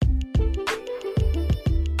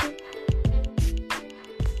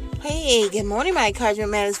Hey, good morning, my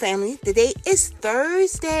Encouragement Matters family. Today is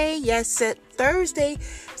Thursday. Yes, Thursday,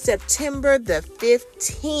 September the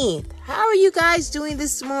 15th. How are you guys doing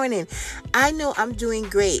this morning? I know I'm doing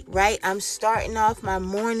great, right? I'm starting off my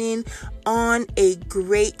morning on a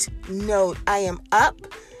great note. I am up,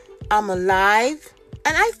 I'm alive,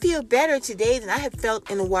 and I feel better today than I have felt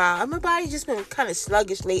in a while. My body's just been kind of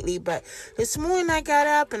sluggish lately, but this morning I got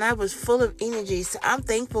up and I was full of energy, so I'm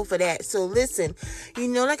thankful for that. So listen,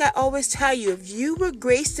 like I always tell you, if you were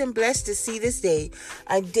graced and blessed to see this day,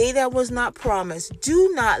 a day that was not promised,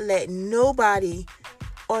 do not let nobody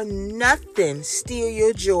or nothing steal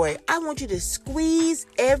your joy. I want you to squeeze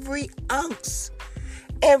every ounce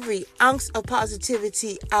of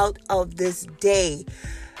positivity out of this day.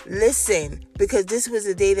 Listen, because this was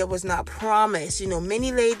a day that was not promised.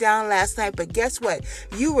 Many laid down last night, but guess what?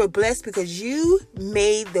 You were blessed because you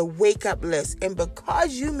made the wake up list. And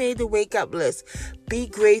because you made the wake up list, be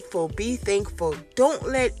grateful, be thankful. Don't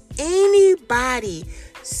let anybody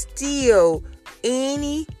steal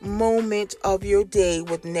any moment of your day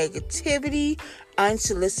with negativity,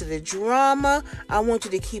 unsolicited drama. I want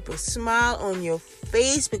you to keep a smile on your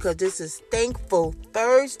face because this is Thankful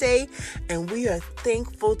Thursday and we are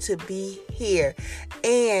thankful to be here.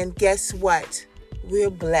 And guess what? We're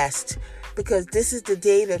blessed because this is the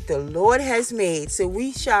day that the Lord has made. So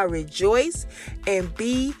we shall rejoice and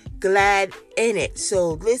be glad in it.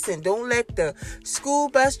 So listen, don't let the school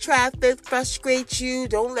bus traffic frustrate you.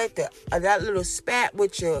 Don't let that little spat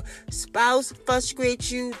with your spouse frustrate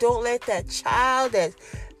you. Don't let that child that's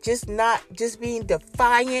just being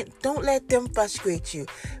defiant, don't let them frustrate you.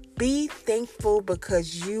 Be thankful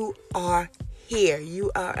because you are here.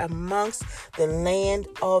 You are amongst the land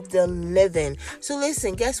of the living. So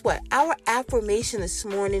listen, guess what? Our affirmation this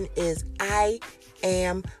morning is I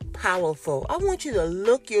am powerful. I want you to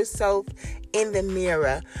look yourself in the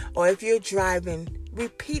mirror, or if you're driving,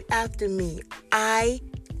 repeat after me. I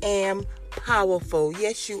am powerful.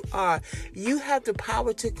 Yes, you are. You have the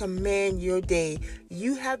power to command your day.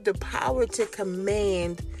 You have the power to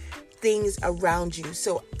command things around you.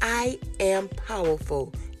 So I am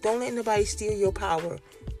powerful. Don't let nobody steal your power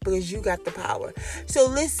because you got the power. So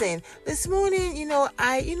listen, this morning,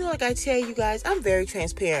 like I tell you guys, I'm very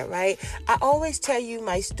transparent, right? I always tell you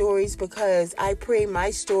my stories because I pray my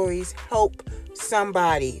stories help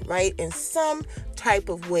somebody, right? In some type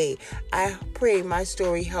of way. I pray my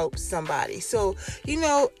story helps somebody. So,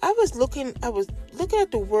 I was looking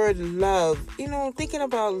at the word love, thinking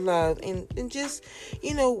about love and just,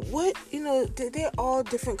 they're all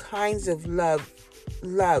different kinds of love,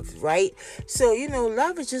 right? So,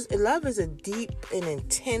 love is a deep and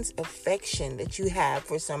intense affection that you have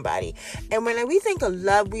for somebody. And when we think of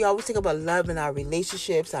love, we always think about love in our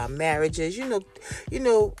relationships, our marriages,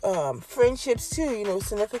 friendships too,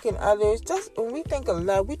 significant others. Just when we think of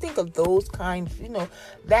love, we think of those kinds,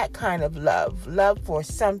 that kind of love for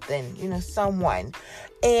something, someone.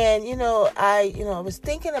 And, I was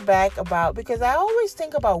thinking back about, because I always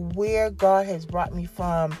think about where God has brought me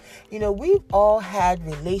from. We've all had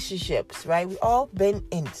relationships, right? We've all been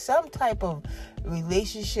in some type of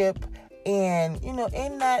relationship. And,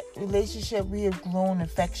 in that relationship, we have grown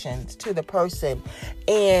affections to the person.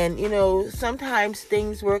 And, sometimes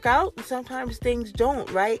things work out, and sometimes things don't,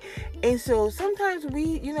 right? And so sometimes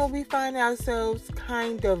we find ourselves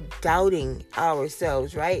kind of doubting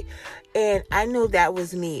ourselves, right? And I know that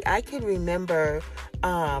was me. I can remember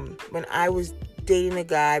when I was dating a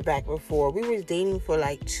guy back before. We were dating for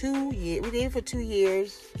like 2 years. We dated for 2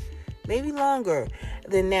 years, maybe longer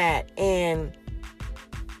than that. And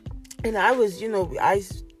I was, I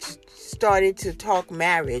started to talk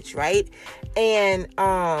marriage, right? And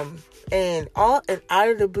out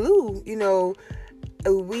of the blue,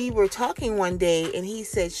 we were talking one day and he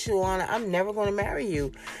said, Shawana, I'm never going to marry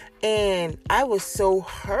you. And I was so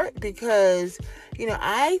hurt because,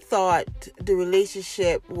 I thought the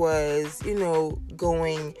relationship was,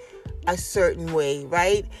 going a certain way,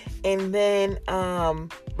 right? And then,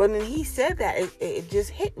 but when he said that, it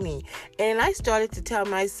just hit me. And I started to tell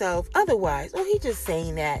myself otherwise. Oh, he's just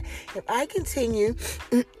saying that. If I continue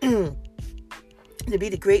to be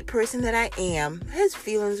the great person that I am, his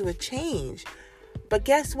feelings would change. But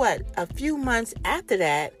guess what? A few months after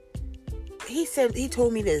that, he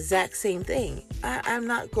told me the exact same thing. I'm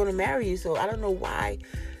not going to marry you, so I don't know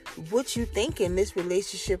what you thinking this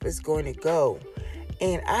relationship is going to go.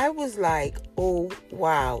 And I was like, oh,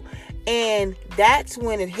 wow. And that's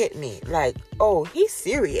when it hit me. Like, oh, he's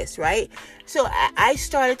serious, right? So I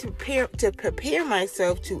started to prepare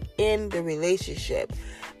myself to end the relationship.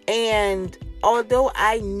 And although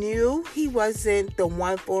I knew he wasn't the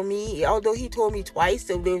one for me, although he told me twice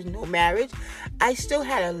that there was no marriage, I still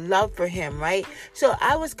had a love for him, right? So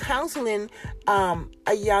I was counseling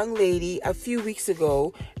a young lady a few weeks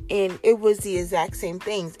ago, and it was the exact same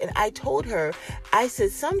things. And I told her, I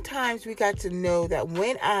said, sometimes we got to know that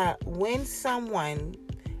when someone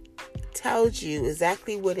tells you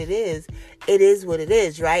exactly what it is what it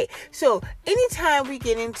is, right? So anytime we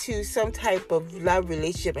get into some type of love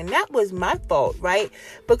relationship, and that was my fault, right?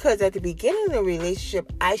 Because at the beginning of the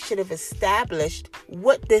relationship, I should have established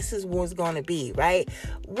what was going to be, right?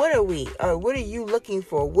 What are we? What are you looking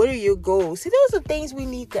for? What are your goals? See, those are things we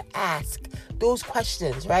need to ask, those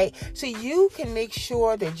questions, right? So you can make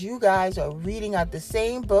sure that you guys are reading out the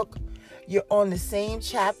same book, you're on the same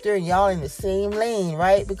chapter, and y'all in the same lane,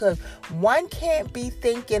 right? Because one can't be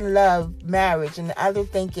thinking love, marriage, and the other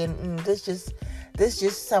thinking, this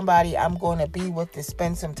just somebody I'm going to be with to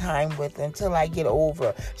spend some time with until I get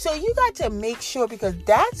over. So you got to make sure, because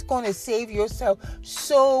that's going to save yourself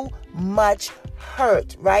so much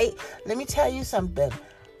hurt, right? Let me tell you something.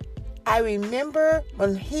 I remember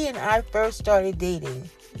when he and I first started dating,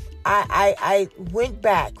 I went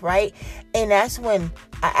back, right? And that's when,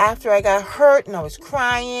 after I got hurt and I was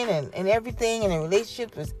crying and everything, and the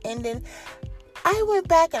relationship was ending, I went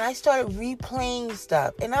back and I started replaying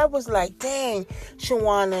stuff. And I was like, dang,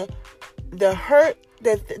 Shawana, the hurt,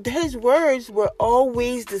 his words were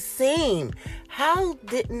always the same. How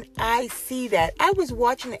didn't I see that? I was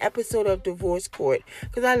watching an episode of Divorce Court,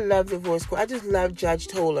 because I love Divorce Court. I just love Judge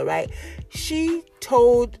Tola, right? She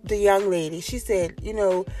told the young lady, she said,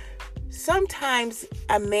 sometimes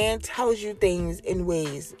a man tells you things in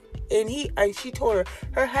ways, and she told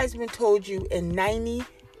her husband told you in 90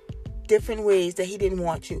 different ways that he didn't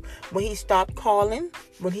want you. When he stopped calling,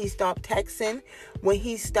 when he stopped texting, when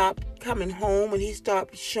he stopped coming home, when he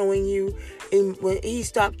stopped showing you, and when he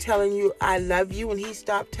stopped telling you I love you, when he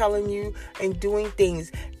stopped telling you and doing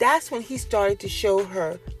things, that's when he started to show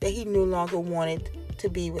her that he no longer wanted to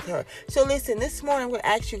be with her. So listen, this morning I'm going to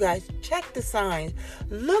ask you guys, check the signs.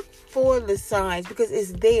 Look for the signs, because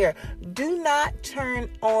it's there. Do not turn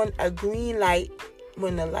on a green light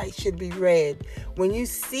when the light should be red. When you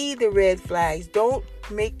see the red flags, don't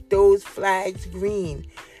make those flags green.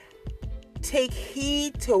 Take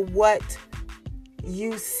heed to what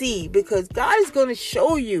you see, because God is going to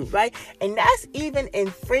show you, right? And that's even in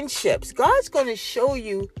friendships. God's going to show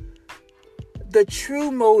you the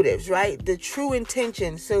true motives, right? The true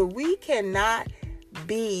intention. So we cannot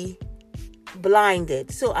be blinded.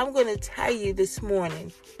 So I'm going to tell you this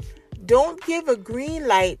morning, don't give a green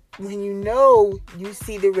light when you know you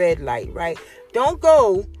see the red light, right? Don't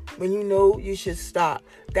go when you know you should stop.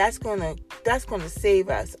 That's gonna save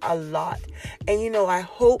us a lot. And I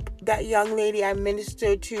hope that young lady I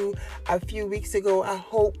ministered to a few weeks ago, I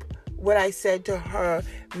hope what I said to her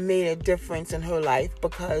made a difference in her life,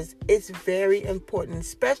 because it's very important,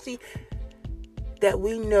 especially that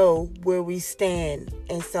we know where we stand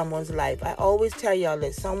in someone's life. I always tell y'all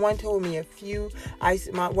this. Someone told me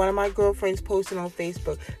one of my girlfriends posted on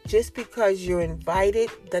Facebook, just because you're invited,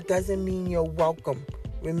 that doesn't mean you're welcome.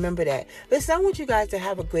 Remember that. Listen, I want you guys to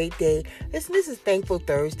have a great day. Listen, this is Thankful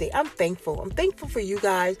Thursday. I'm thankful. I'm thankful for you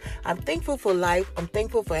guys. I'm thankful for life. I'm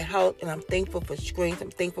thankful for health. And I'm thankful for strength.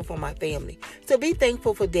 I'm thankful for my family. So be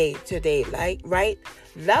thankful for today, right?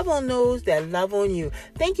 Love on those that love on you.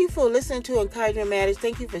 Thank you for listening to Encouragement Matters.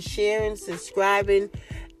 Thank you for sharing, subscribing.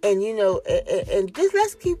 And, and just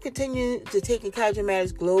let's keep continuing to take Encouragement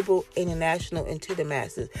Matters global, international, into the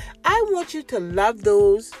masses. I want you to love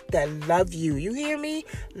those that love you. You hear me?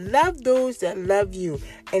 Love those that love you.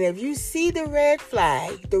 And if you see the red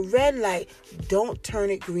flag, the red light, don't turn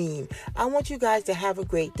it green. I want you guys to have a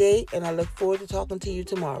great day, and I look forward to talking to you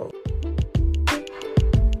tomorrow.